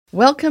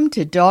Welcome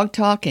to Dog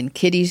Talk and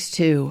Kitties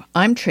Too.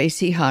 I'm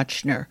Tracy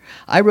Hotchner.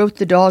 I wrote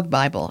the Dog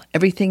Bible,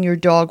 Everything Your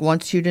Dog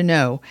Wants You to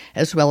Know,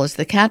 as well as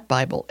the Cat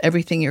Bible,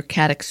 Everything Your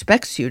Cat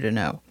Expects You to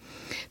Know.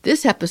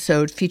 This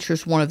episode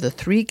features one of the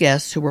three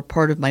guests who were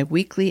part of my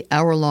weekly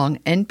hour-long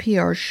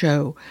NPR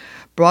show,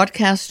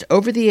 broadcast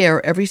over the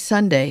air every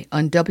Sunday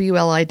on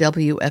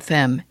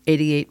WLIW-FM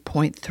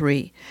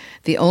 88.3,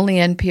 the only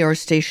NPR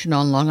station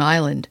on Long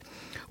Island,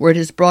 where it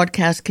is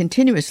broadcast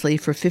continuously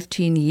for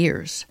 15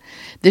 years.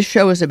 This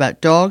show is about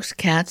dogs,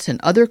 cats,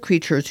 and other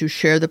creatures who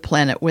share the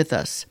planet with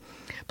us.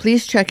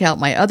 Please check out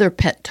my other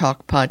Pet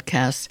Talk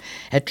podcasts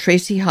at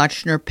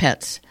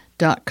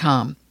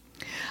tracyhotchnerpets.com.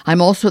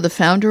 I'm also the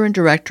founder and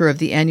director of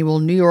the annual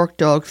New York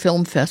Dog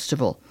Film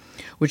Festival,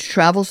 which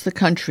travels the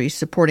country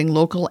supporting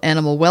local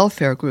animal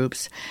welfare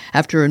groups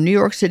after a New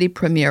York City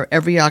premiere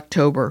every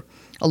October,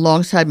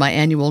 alongside my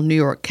annual New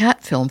York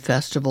Cat Film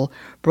Festival,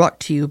 brought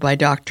to you by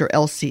Dr.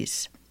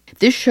 Elsie's.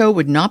 This show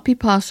would not be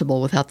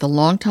possible without the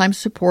longtime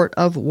support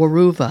of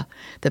Weruva,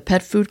 the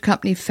pet food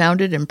company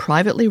founded and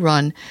privately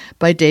run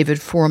by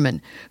David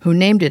Foreman, who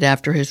named it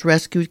after his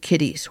rescued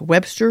kitties,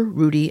 Webster,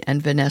 Rudy,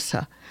 and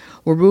Vanessa.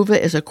 Weruva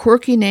is a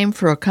quirky name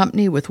for a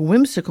company with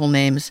whimsical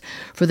names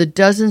for the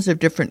dozens of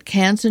different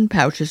cans and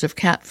pouches of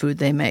cat food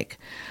they make.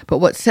 But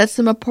what sets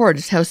them apart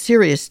is how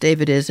serious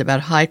David is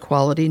about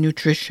high-quality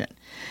nutrition.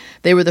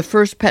 They were the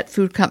first pet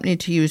food company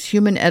to use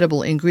human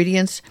edible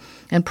ingredients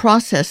and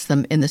process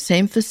them in the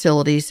same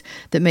facilities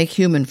that make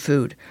human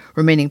food,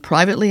 remaining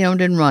privately owned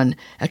and run,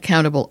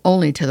 accountable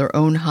only to their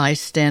own high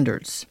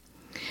standards.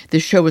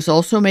 This show is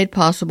also made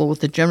possible with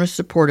the generous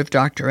support of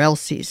Dr.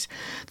 Elsie's,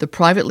 the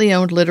privately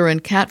owned litter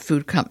and cat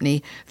food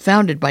company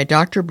founded by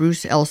Dr.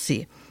 Bruce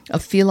Elsie, a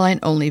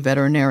feline-only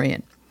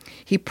veterinarian.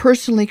 He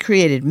personally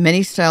created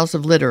many styles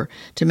of litter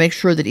to make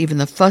sure that even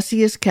the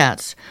fussiest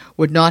cats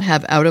would not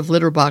have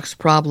out-of-litter box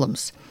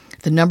problems,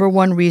 the number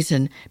one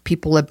reason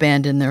people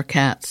abandon their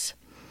cats.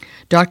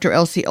 Dr.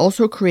 Elsie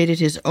also created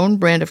his own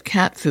brand of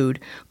cat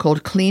food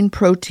called Clean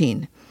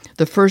Protein,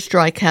 the first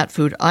dry cat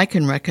food I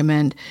can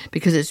recommend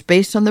because it's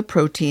based on the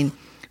protein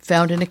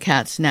found in a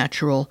cat's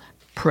natural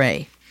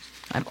prey.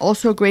 I'm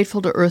also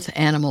grateful to Earth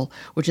Animal,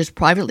 which is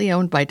privately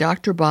owned by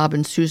Dr. Bob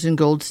and Susan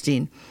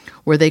Goldstein,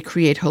 where they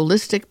create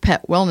holistic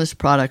pet wellness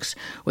products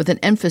with an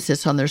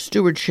emphasis on their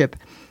stewardship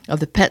of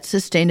the Pet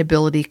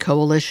Sustainability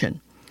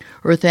Coalition.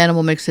 Earth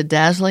Animal makes a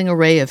dazzling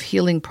array of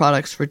healing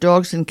products for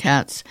dogs and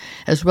cats,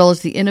 as well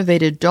as the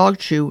innovative Dog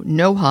Chew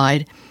No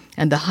Hide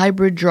and the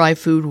hybrid dry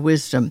food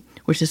Wisdom,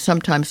 which is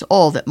sometimes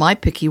all that my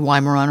picky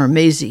Weimaraner or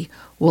Maisie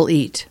will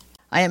eat.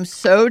 I am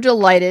so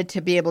delighted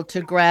to be able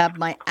to grab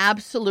my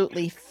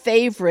absolutely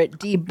favorite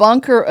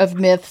debunker of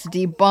myths,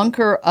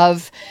 debunker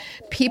of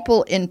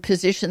people in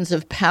positions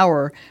of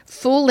power,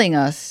 fooling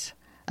us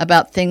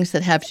about things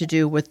that have to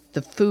do with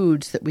the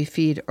foods that we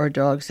feed our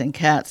dogs and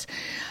cats.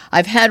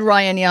 I've had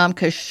Ryan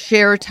Yamka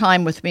share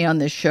time with me on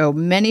this show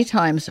many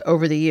times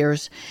over the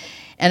years,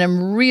 and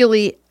I'm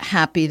really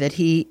happy that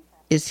he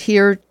is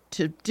here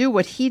to do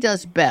what he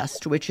does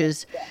best, which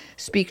is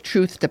speak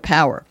truth to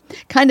power.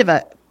 Kind of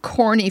a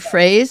corny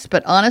phrase,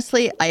 but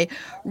honestly, I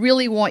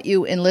really want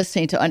you in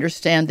listening to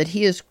understand that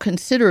he is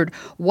considered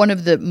one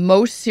of the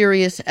most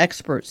serious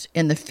experts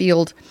in the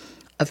field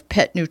of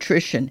pet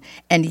nutrition.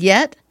 And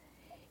yet,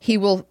 he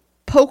will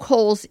poke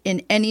holes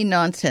in any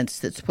nonsense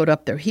that's put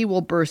up there. He will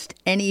burst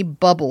any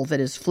bubble that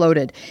is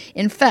floated.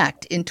 In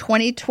fact, in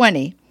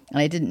 2020, and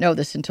I didn't know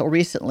this until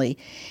recently,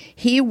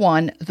 he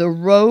won the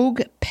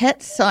Rogue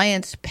Pet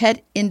Science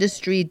Pet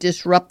Industry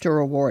Disruptor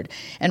Award.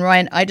 And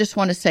Ryan, I just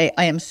want to say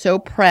I am so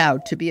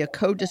proud to be a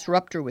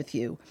co-disruptor with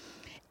you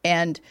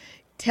and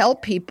tell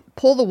people,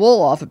 pull the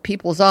wool off of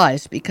people's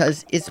eyes,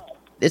 because it's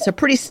a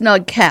pretty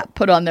snug cap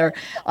put on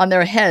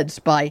their heads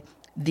by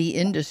the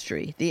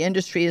industry. The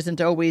industry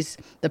isn't always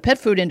the pet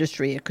food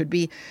industry. It could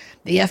be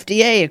the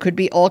FDA. It could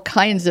be all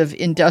kinds of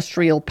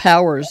industrial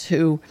powers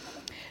who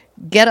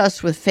get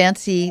us with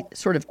fancy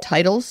sort of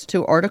titles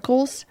to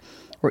articles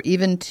or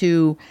even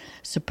to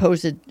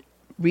supposed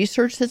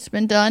research that's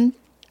been done,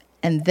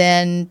 and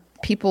then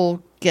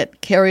people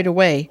get carried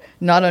away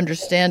not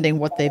understanding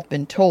what they've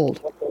been told.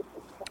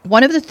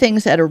 One of the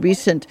things at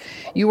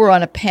you were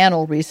on a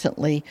panel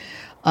recently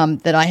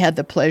that I had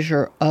the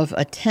pleasure of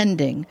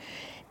attending,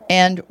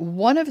 and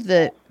one of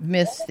the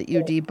myths that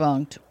you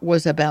debunked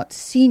was about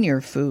senior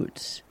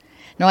foods.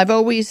 Now, I've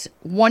always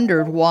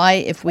wondered why,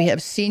 if we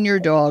have senior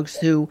dogs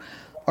who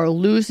are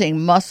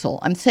losing muscle,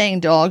 I'm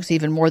saying dogs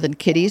even more than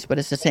kitties, but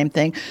it's the same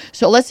thing.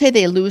 So let's say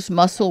they lose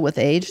muscle with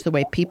age the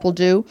way people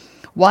do.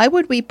 Why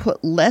would we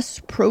put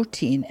less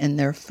protein in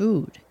their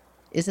food?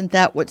 Isn't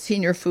that what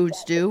senior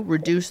foods do?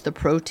 Reduce the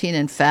protein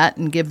and fat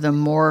and give them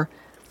more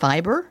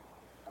fiber?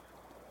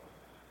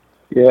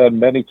 Yeah,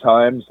 many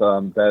times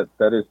that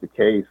is the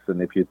case.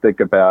 And if you think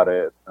about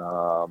it,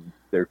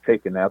 they're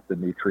taking out the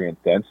nutrient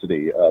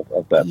density of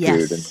that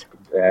food.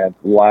 And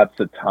lots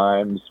of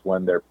times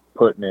when they're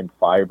putting in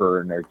fiber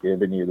and they're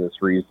giving you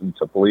this reason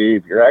to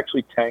believe, you're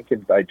actually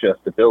tanking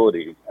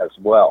digestibility as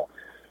well.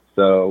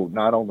 So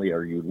not only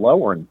are you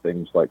lowering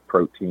things like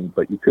protein,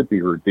 but you could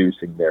be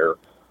reducing their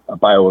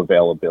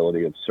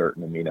bioavailability of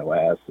certain amino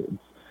acids.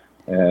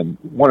 And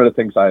one of the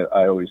things I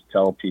always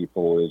tell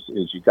people is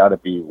you got to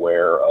be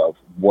aware of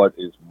what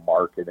is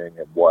marketing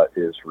and what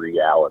is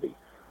reality.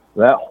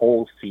 That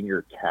whole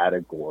senior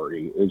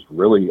category is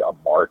really a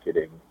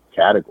marketing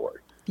category.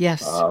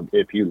 Yes.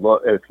 If you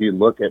look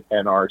at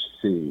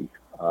NRC,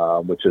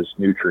 which is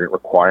nutrient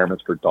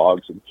requirements for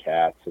dogs and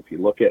cats, if you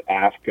look at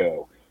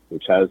AFCO,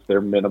 which has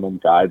their minimum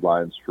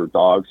guidelines for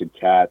dogs and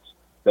cats,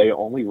 they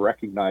only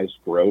recognize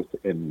growth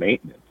and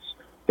maintenance.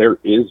 There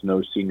is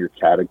no senior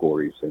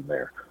categories in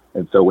there.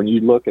 And so when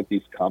you look at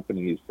these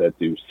companies that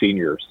do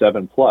senior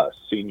 7+,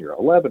 senior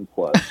 11+,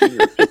 senior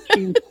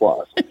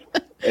 15+,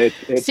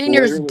 it's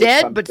senior's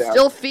dead, but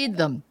still feed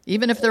them,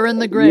 even if they're in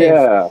the grave.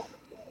 Yeah.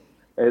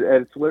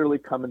 It's literally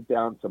coming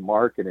down to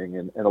marketing.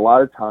 And a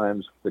lot of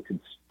times the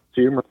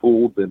consumer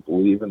fooled and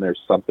believing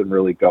there's something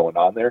really going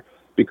on there,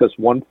 because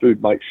one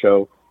food might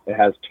show it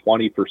has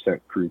 20%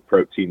 crude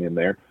protein in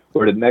there,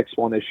 or the next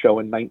one is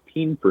showing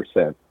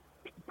 19%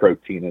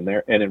 protein in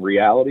there. And in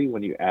reality,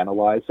 when you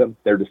analyze them,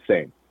 they're the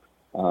same.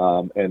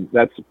 And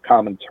that's a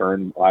common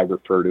term. I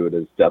refer to it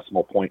as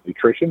decimal point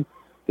nutrition.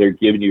 They're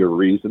giving you a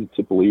reason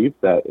to believe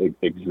that it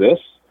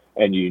exists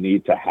and you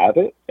need to have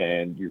it,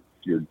 and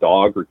your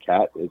dog or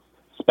cat is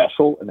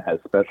special and has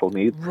special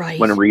needs, right,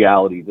 when in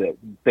reality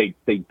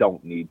they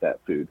don't need that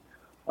food.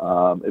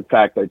 In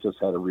fact, I just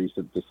had a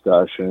recent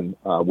discussion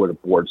with a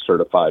board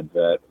certified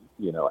vet,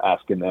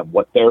 asking them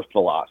what their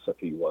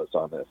philosophy was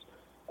on this.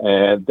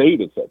 And they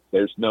even said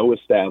there's no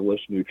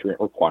established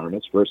nutrient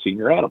requirements for a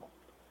senior animal.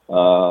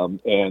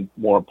 And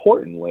more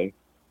importantly,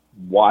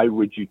 why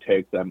would you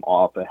take them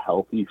off a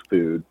healthy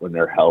food when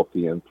they're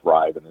healthy and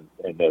thriving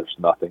and there's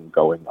nothing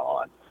going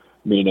on?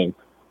 Meaning,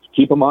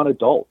 keep them on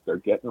adult. They're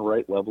getting the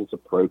right levels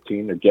of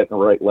protein. They're getting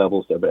the right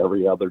levels of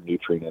every other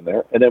nutrient in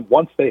there. And then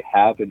once they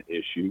have an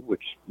issue,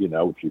 which,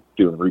 if you're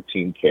doing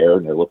routine care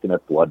and they're looking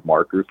at blood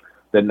markers,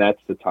 then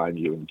that's the time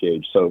you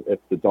engage. So if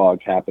the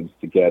dog happens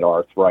to get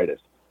arthritis,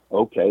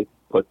 okay,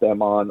 put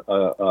them on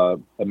a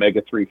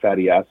omega-3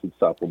 fatty acid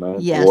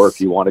supplement. Yes. Or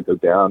if you want to go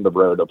down the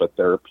road of a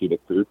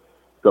therapeutic food,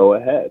 go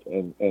ahead.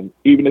 And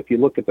even if you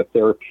look at the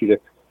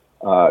therapeutic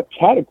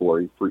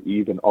category for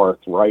even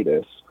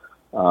arthritis,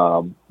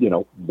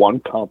 one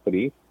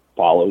company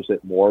follows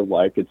it more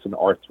like it's an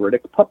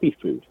arthritic puppy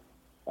food.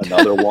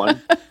 Another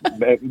one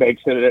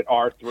makes it an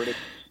arthritic,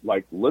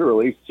 like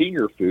literally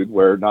senior food,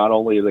 where not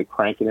only are they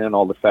cranking in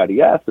all the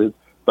fatty acids,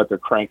 but they're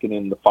cranking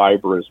in the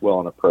fiber as well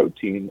and the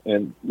protein.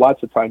 And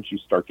lots of times you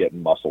start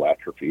getting muscle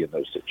atrophy in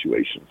those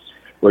situations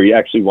where you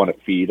actually want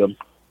to feed them.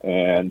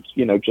 And,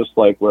 just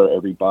like where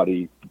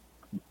everybody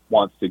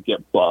wants to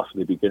get buff at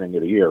the beginning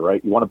of the year,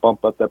 right? You want to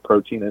bump up that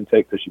protein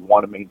intake because you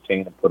want to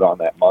maintain and put on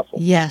that muscle.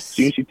 Yes. As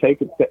soon as you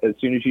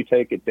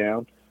take it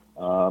down,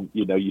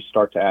 you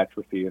start to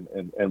atrophy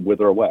and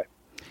wither away.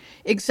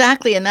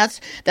 Exactly, and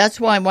that's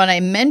why when I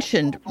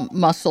mentioned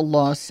muscle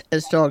loss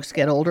as dogs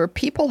get older,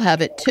 people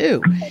have it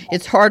too.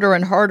 It's harder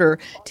and harder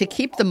to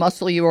keep the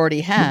muscle you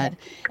already had.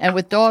 And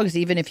with dogs,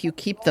 even if you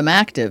keep them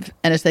active,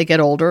 and as they get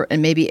older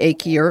and maybe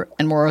achier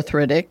and more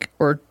arthritic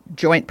or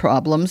joint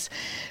problems,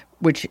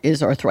 which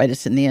is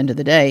arthritis in the end of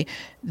the day,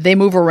 they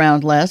move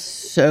around less,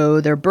 so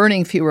they're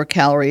burning fewer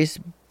calories,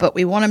 but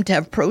we want them to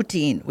have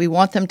protein. We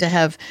want them to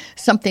have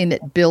something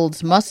that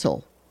builds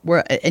muscle.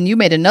 And you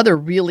made another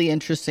really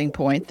interesting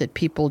point that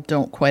people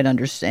don't quite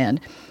understand.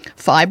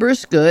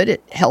 Fiber's good.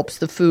 It helps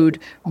the food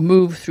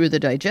move through the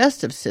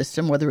digestive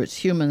system, whether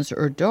it's humans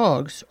or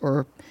dogs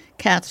or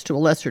cats to a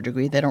lesser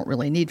degree. They don't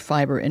really need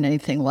fiber in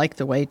anything like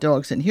the way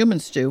dogs and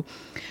humans do.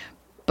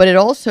 But it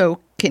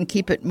also can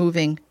keep it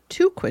moving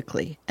too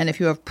quickly. And if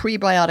you have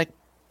prebiotic,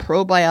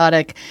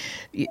 probiotic,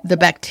 the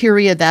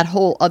bacteria, that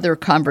whole other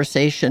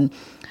conversation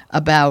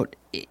about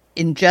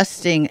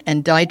ingesting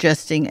and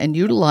digesting and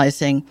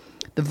utilizing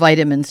the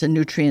vitamins and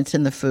nutrients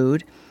in the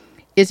food.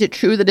 Is it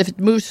true that if it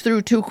moves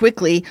through too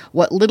quickly,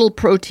 what little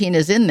protein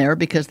is in there,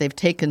 because they've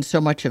taken so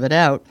much of it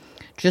out,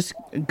 just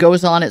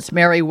goes on its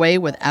merry way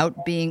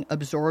without being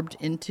absorbed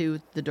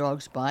into the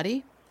dog's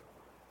body?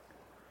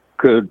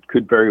 Could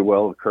very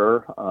well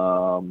occur.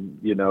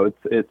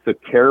 It's a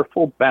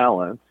careful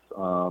balance,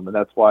 and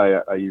that's why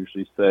I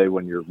usually say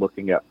when you're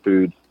looking at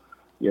foods,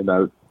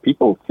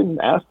 people can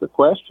ask the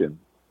question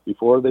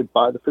before they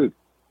buy the food.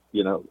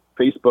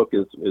 Facebook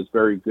is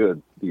very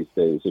good these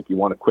days. If you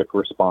want a quick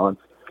response,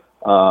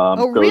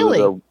 really?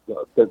 Go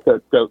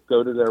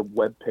to their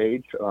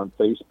webpage on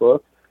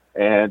Facebook,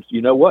 and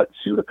you know what?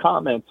 Shoot a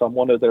comment on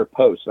one of their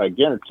posts. I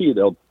guarantee you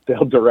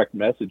they'll direct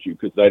message you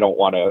because they don't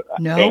want to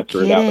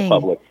answer it out in a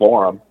public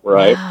forum,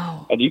 right?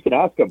 Wow. And you can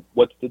ask them,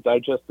 what's the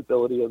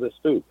digestibility of this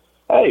food?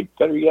 Hey,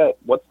 better yet,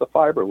 what's the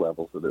fiber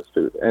levels of this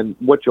food? And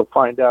what you'll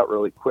find out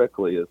really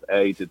quickly is,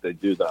 A, did they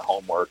do the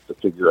homework to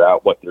figure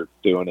out what they're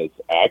doing is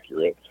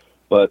accurate?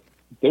 But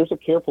there's a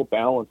careful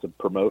balance of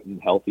promoting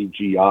healthy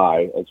GI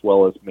as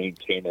well as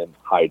maintaining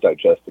high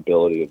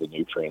digestibility of the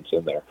nutrients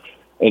in there.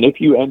 And if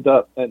you end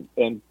up,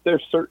 and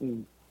there's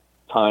certain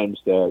times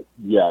that,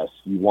 yes,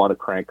 you want to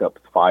crank up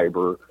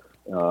fiber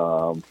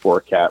for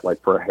a cat,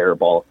 like for a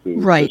hairball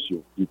food. Right.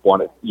 You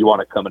want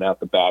it coming out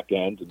the back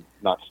end and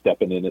not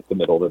stepping in at the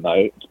middle of the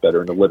night. It's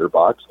better in a litter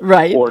box.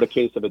 Right. Or in the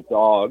case of a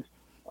dog,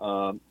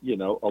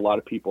 a lot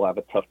of people have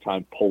a tough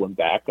time pulling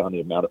back on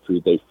the amount of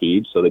food they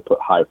feed, so they put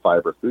high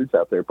fiber foods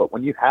out there. But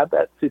when you have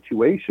that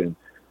situation,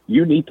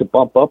 you need to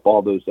bump up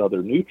all those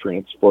other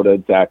nutrients for the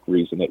exact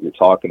reason that you're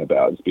talking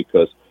about, is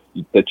because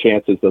the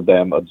chances of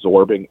them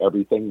absorbing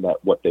everything that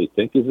what they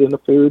think is in the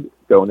food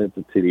going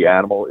into the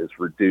animal is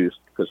reduced,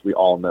 because we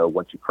all know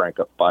once you crank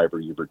up fiber,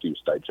 you reduce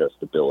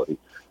digestibility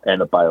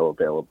and the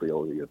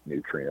bioavailability of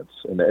nutrients.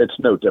 And it's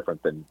no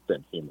different than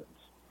humans.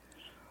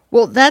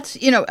 Well, that's,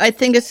 I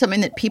think it's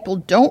something that people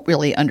don't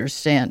really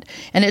understand.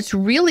 And it's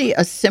really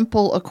a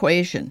simple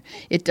equation.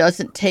 It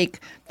doesn't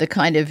take the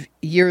kind of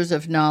years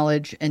of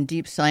knowledge and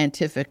deep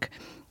scientific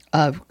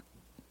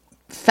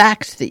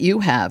facts that you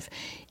have.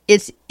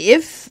 It's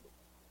if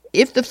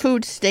the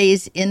food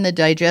stays in the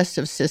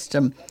digestive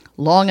system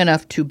long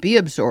enough to be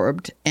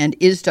absorbed and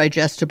is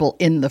digestible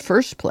in the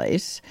first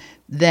place,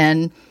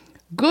 then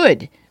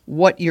good.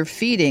 What you're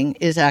feeding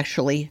is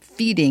actually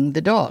feeding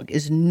the dog,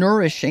 is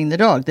nourishing the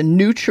dog. The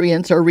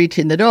nutrients are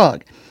reaching the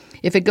dog.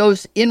 If it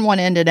goes in one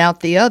end and out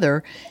the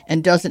other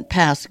and doesn't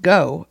pass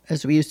go,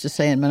 as we used to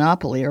say in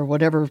Monopoly or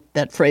whatever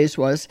that phrase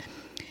was,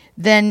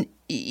 then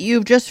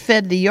you've just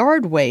fed the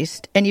yard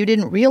waste and you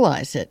didn't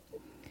realize it,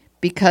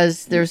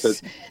 because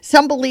there's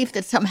some belief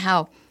that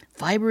somehow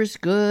fiber is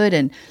good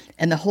and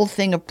the whole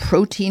thing of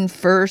protein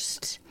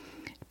first.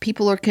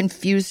 People are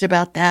confused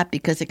about that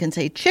because it can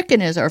say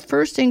chicken is our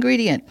first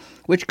ingredient,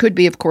 which could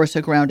be, of course,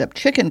 a ground-up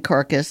chicken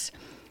carcass,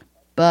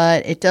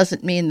 but it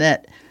doesn't mean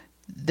that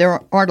there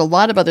aren't a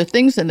lot of other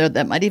things in there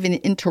that might even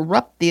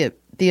interrupt the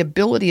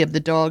ability of the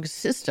dog's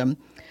system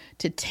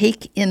to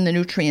take in the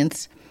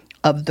nutrients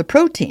of the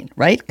protein,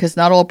 right? Because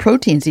not all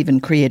proteins even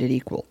created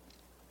equal.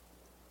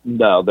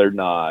 No, they're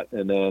not.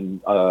 And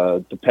then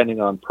depending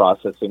on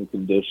processing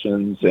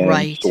conditions and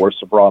right.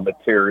 source of raw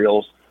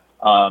materials,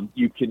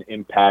 you can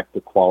impact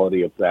the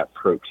quality of that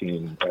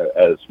protein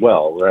as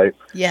well, right?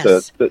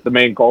 Yes. The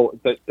main goal,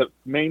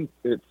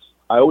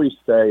 I always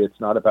say it's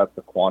not about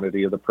the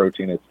quantity of the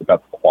protein, it's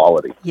about the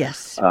quality.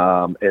 Yes.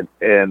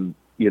 And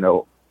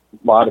a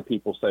lot of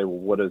people say, well,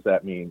 what does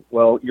that mean?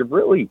 Well, you're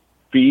really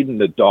feeding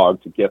the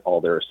dog to get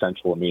all their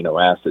essential amino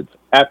acids.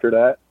 After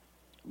that,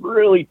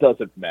 really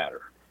doesn't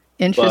matter.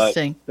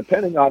 Interesting. But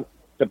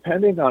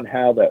depending on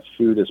how that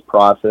food is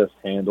processed,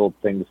 handled,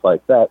 things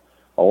like that,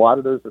 a lot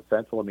of those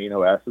essential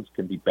amino acids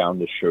can be bound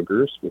to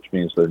sugars, which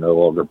means they're no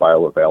longer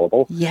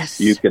bioavailable. Yes.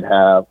 You can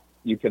have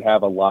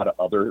a lot of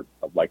other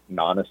like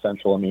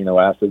non-essential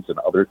amino acids and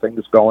other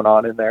things going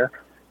on in there.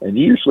 And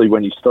usually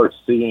when you start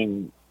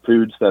seeing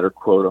foods that are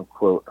quote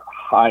unquote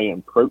high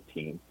in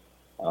protein,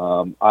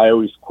 I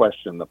always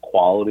question the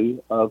quality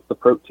of the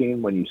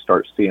protein when you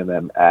start seeing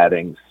them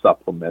adding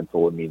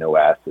supplemental amino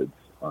acids.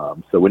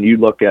 So when you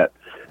look at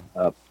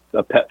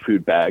a pet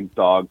food bag,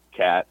 dog,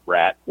 cat,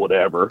 rat,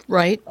 whatever,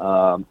 right,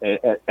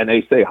 and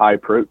they say high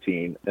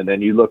protein, and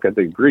then you look at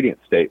the ingredient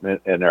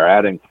statement and they're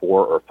adding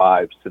 4 or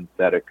 5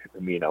 synthetic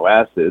amino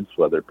acids,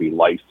 whether it be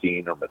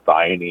lysine or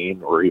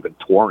methionine or even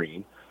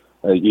taurine,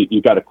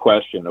 you got to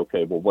question,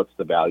 okay, well, what's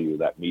the value of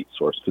that meat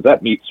source? Because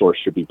that meat source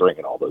should be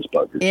bringing all those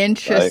buggers.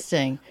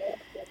 Interesting. Right?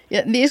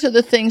 Yeah, these are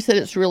the things that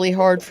it's really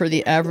hard for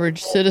the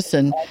average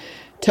citizen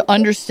to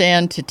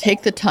understand, to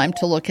take the time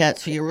to look at.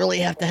 So you really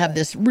have to have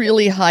this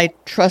really high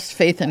trust,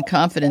 faith, and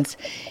confidence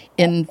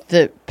in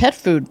the pet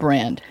food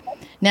brand.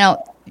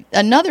 Now,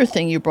 another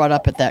thing you brought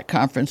up at that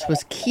conference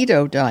was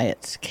keto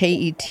diets,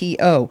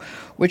 Keto,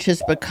 which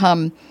has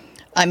become,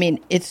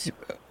 it's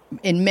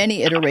in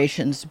many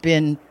iterations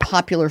been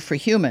popular for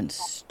humans,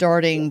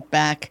 starting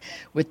back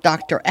with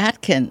Dr.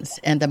 Atkins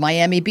and the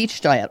Miami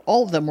Beach diet.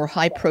 All of them were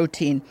high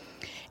protein.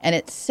 And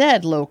it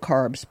said low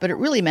carbs, but it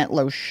really meant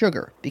low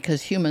sugar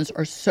because humans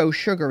are so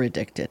sugar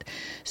addicted.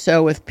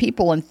 So if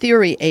people in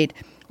theory ate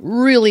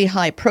really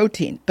high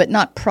protein, but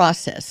not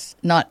processed,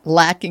 not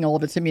lacking all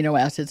of its amino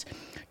acids,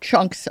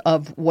 chunks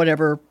of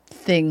whatever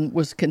thing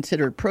was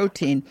considered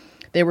protein,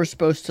 they were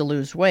supposed to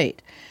lose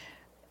weight.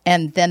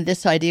 And then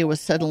this idea was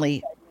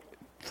suddenly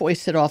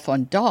foisted off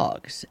on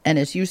dogs. And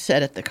as you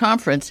said at the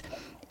conference,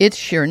 it's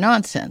sheer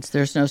nonsense.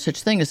 There's no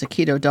such thing as a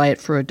keto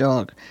diet for a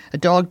dog. A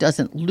dog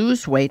doesn't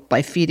lose weight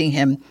by feeding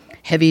him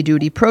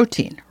heavy-duty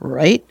protein,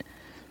 right?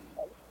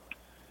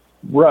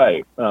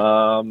 Right.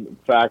 In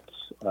fact,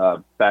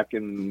 back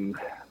in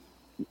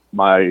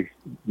my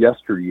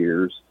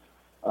yesteryears,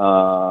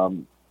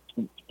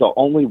 the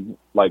only,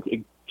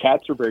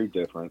 cats are very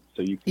different.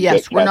 So you can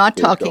yes, get we're not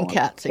talking going.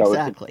 cats,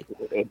 exactly.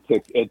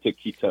 Into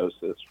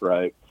ketosis,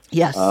 right?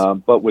 Yes.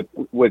 But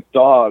with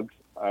dogs,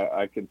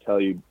 I can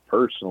tell you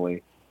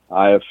personally,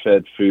 I have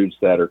fed foods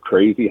that are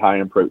crazy high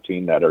in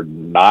protein that are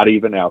not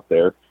even out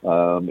there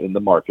in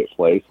the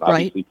marketplace,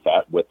 obviously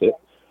fat with it,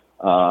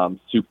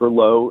 super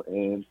low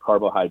in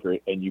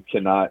carbohydrate, and you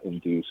cannot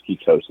induce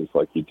ketosis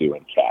like you do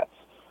in cats.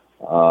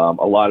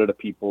 A lot of the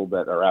people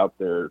that are out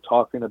there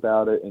talking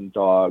about it in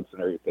dogs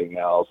and everything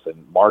else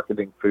and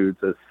marketing foods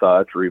as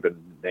such, or even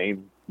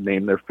name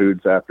their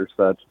foods after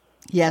such.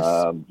 Yes.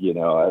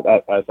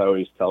 As I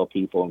always tell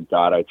people, and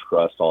God, I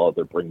trust all of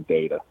their bring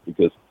data,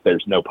 because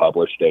there's no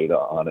published data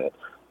on it.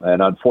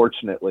 And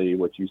unfortunately,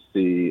 what you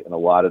see in a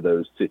lot of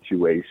those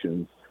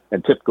situations,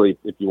 and typically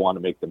if you want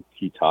to make them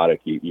ketotic,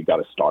 you got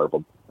to starve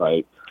them,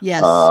 right?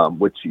 Yes.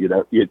 Which, you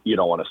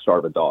don't want to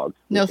starve a dog.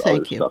 No,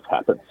 thank you. Stuff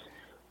happens.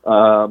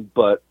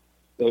 But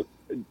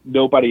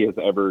nobody has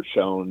ever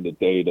shown the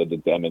data to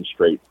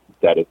demonstrate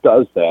that it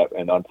does that.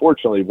 And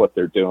unfortunately, what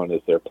they're doing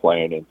is they're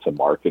playing into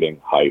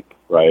marketing hype,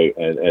 right?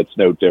 And it's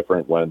no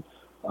different when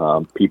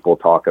people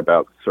talk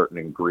about certain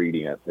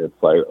ingredients. It's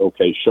like,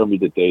 okay, show me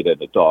the data in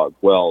the dog.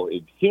 Well,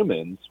 in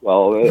humans,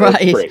 right.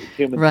 That's great.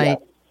 Humans, right.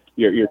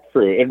 Yes, you're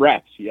true. In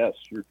rats, yes,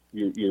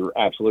 you're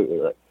absolutely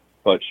right.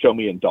 But show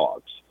me in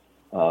dogs,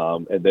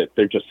 and that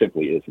there just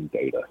simply isn't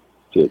data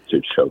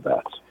to show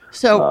that.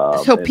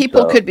 So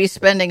people could be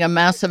spending a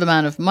massive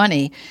amount of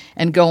money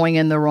and going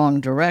in the wrong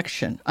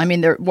direction. I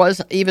mean, there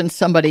was even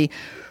somebody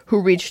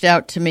who reached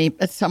out to me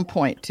at some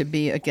point to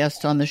be a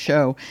guest on the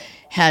show,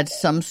 had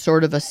some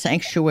sort of a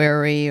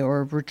sanctuary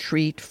or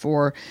retreat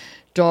for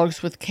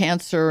dogs with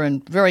cancer,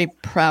 and very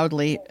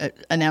proudly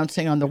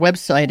announcing on the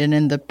website and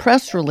in the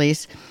press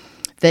release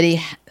that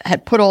he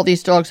had put all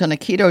these dogs on a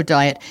keto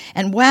diet,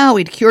 and wow,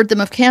 he'd cured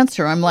them of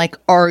cancer. I'm like,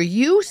 are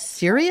you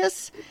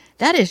serious?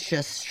 That is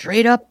just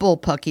straight up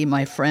bullpucky,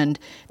 my friend.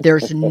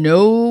 There's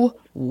no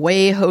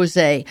way,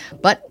 Jose.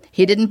 But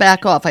he didn't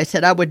back off. I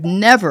said I would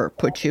never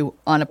put you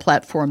on a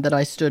platform that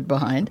I stood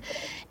behind.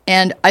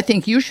 And I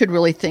think you should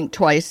really think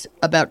twice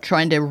about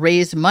trying to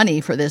raise money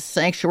for this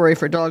sanctuary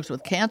for dogs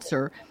with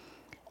cancer,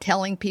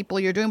 telling people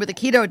you're doing with a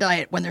keto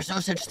diet when there's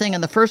no such thing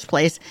in the first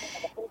place.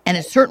 And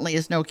it certainly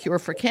is no cure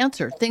for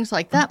cancer. Things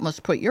like that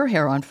must put your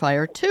hair on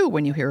fire, too,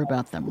 when you hear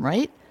about them,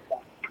 right?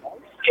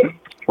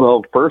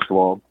 Well, first of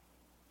all,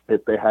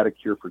 if they had a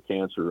cure for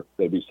cancer,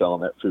 they'd be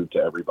selling that food to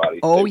everybody.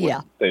 Oh,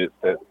 yeah. They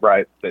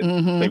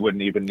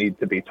wouldn't even need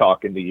to be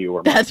talking to you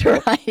or That's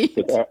myself, right.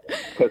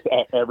 Because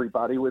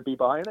everybody would be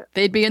buying it.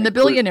 They'd be in the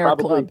billionaire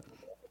club.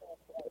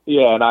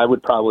 Yeah, and I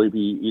would probably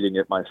be eating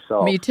it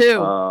myself. Me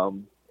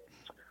too.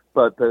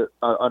 But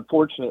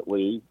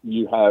unfortunately,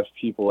 you have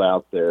people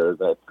out there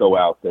that go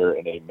out there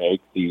and they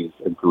make these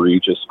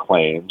egregious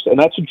claims, and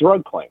that's a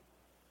drug claim.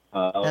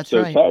 That's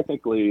so right.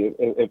 Technically,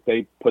 if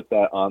they put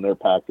that on their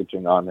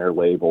packaging, on their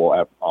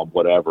label, on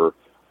whatever,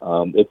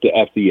 if the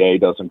FDA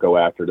doesn't go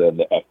after them,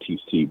 the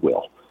FTC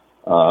will.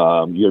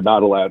 You're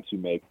not allowed to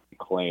make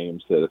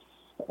claims that,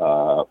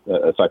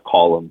 as I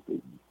call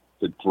them,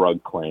 the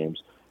drug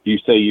claims. You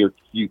say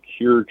you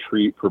cure,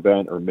 treat,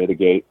 prevent, or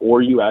mitigate,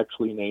 or you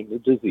actually name the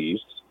disease.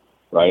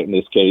 Right. In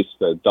this case,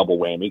 the double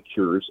whammy,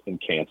 cures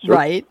and cancer.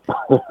 Right.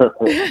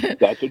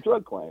 That's a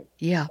drug claim.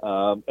 Yeah.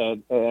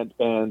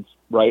 And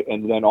right.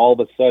 And then all of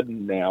a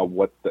sudden now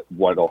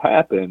what'll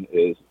happen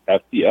is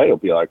FDA will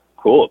be like,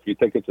 cool, if you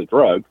think it's a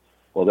drug,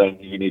 well, then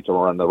you need to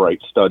run the right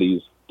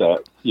studies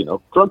that,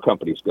 drug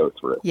companies go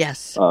through.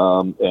 Yes.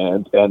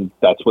 And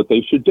that's what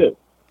they should do.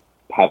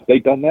 Have they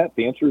done that?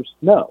 The answer is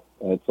no.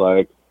 And it's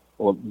like,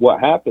 well, what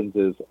happens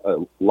is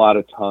a lot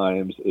of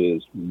times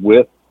is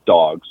with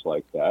dogs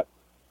like that,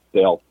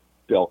 they'll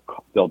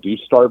do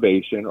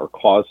starvation or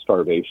cause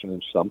starvation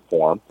in some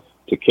form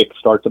to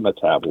kickstart the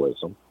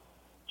metabolism.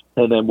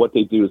 And then what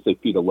they do is they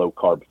feed a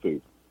low-carb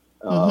food.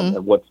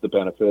 And what's the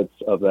benefits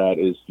of that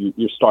is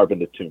you're starving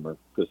the tumor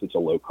because it's a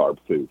low-carb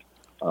food.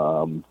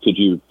 Could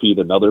you feed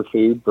another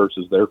food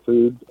versus their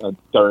food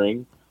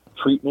during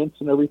treatments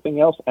and everything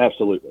else?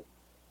 Absolutely.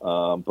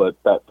 But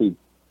that food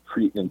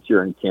treating and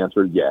curing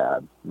cancer,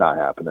 not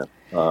happening.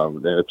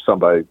 If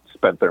somebody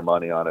spent their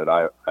money on it,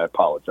 I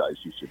apologize.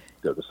 You should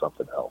go to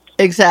something else.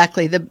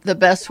 Exactly. The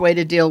best way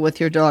to deal with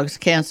your dog's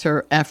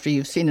cancer after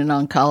you've seen an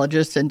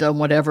oncologist and done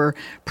whatever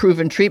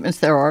proven treatments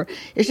there are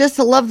is just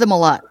to love them a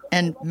lot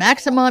and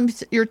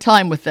maximize your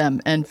time with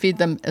them and feed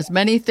them as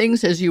many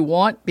things as you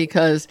want,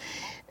 because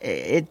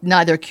it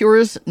neither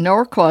cures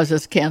nor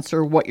causes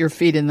cancer what you're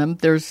feeding them.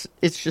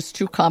 It's just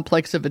too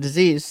complex of a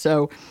disease.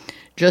 So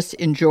just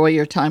enjoy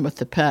your time with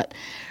the pet.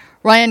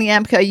 Ryan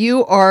Yamka,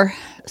 you are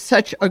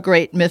such a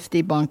great myth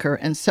debunker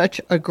and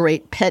such a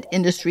great pet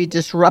industry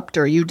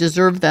disruptor. You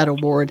deserve that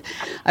award.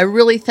 I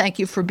really thank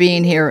you for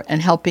being here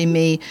and helping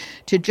me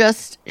to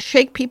just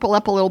shake people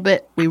up a little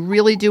bit. We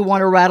really do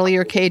want to rattle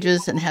your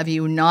cages and have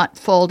you not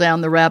fall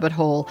down the rabbit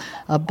hole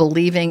of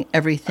believing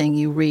everything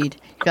you read.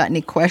 Got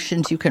any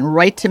questions, you can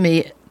write to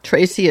me,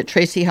 Tracy at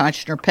Tracy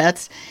Hotchner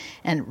Pets.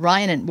 And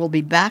Ryan will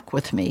be back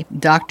with me,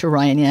 Dr.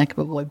 Ryan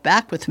Yamka will be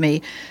back with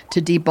me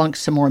to debunk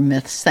some more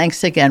myths.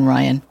 Thanks again,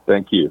 Ryan.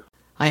 Thank you.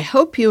 I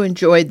hope you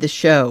enjoyed the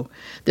show.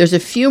 There's a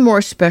few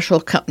more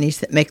special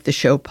companies that make the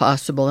show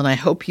possible, and I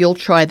hope you'll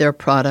try their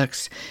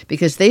products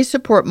because they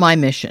support my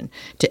mission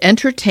to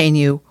entertain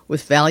you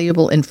with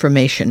valuable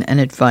information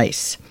and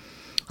advice.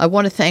 I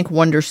want to thank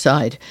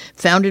Wonderside,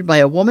 founded by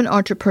a woman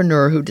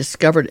entrepreneur who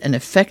discovered an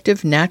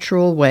effective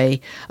natural way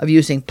of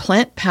using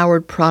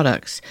plant-powered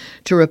products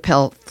to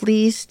repel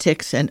fleas,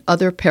 ticks, and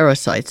other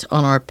parasites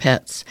on our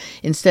pets,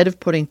 instead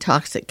of putting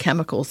toxic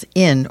chemicals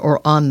in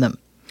or on them.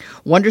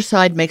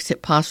 Wonderside makes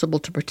it possible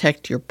to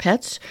protect your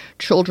pets,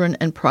 children,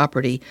 and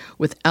property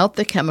without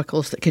the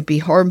chemicals that can be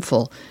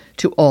harmful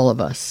to all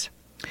of us.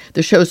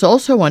 The show's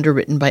also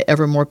underwritten by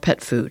Evermore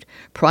Pet Food,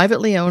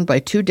 privately owned by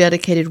two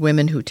dedicated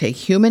women who take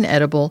human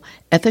edible,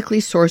 ethically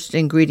sourced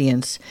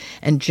ingredients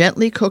and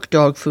gently cook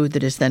dog food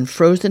that is then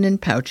frozen in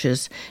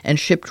pouches and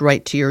shipped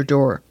right to your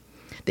door.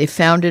 They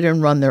founded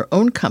and run their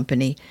own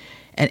company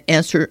and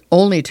answer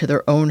only to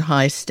their own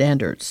high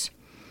standards.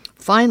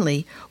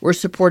 Finally, we're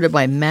supported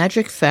by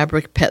Magic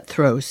Fabric Pet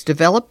Throws,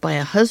 developed by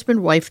a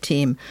husband-wife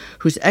team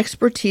whose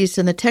expertise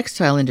in the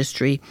textile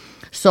industry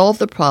solved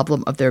the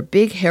problem of their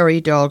big,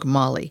 hairy dog,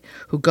 Molly,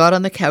 who got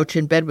on the couch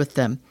in bed with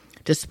them,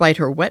 despite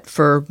her wet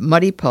fur,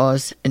 muddy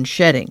paws, and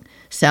shedding.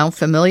 Sound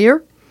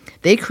familiar?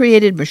 They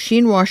created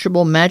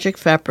machine-washable Magic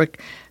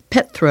Fabric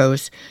Pet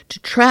Throws to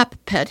trap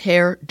pet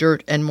hair,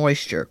 dirt, and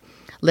moisture,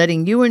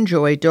 letting you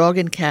enjoy dog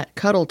and cat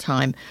cuddle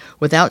time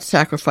without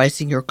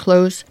sacrificing your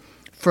clothes,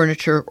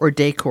 furniture, or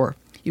decor.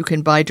 You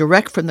can buy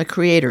direct from the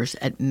creators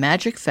at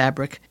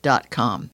magicfabric.com.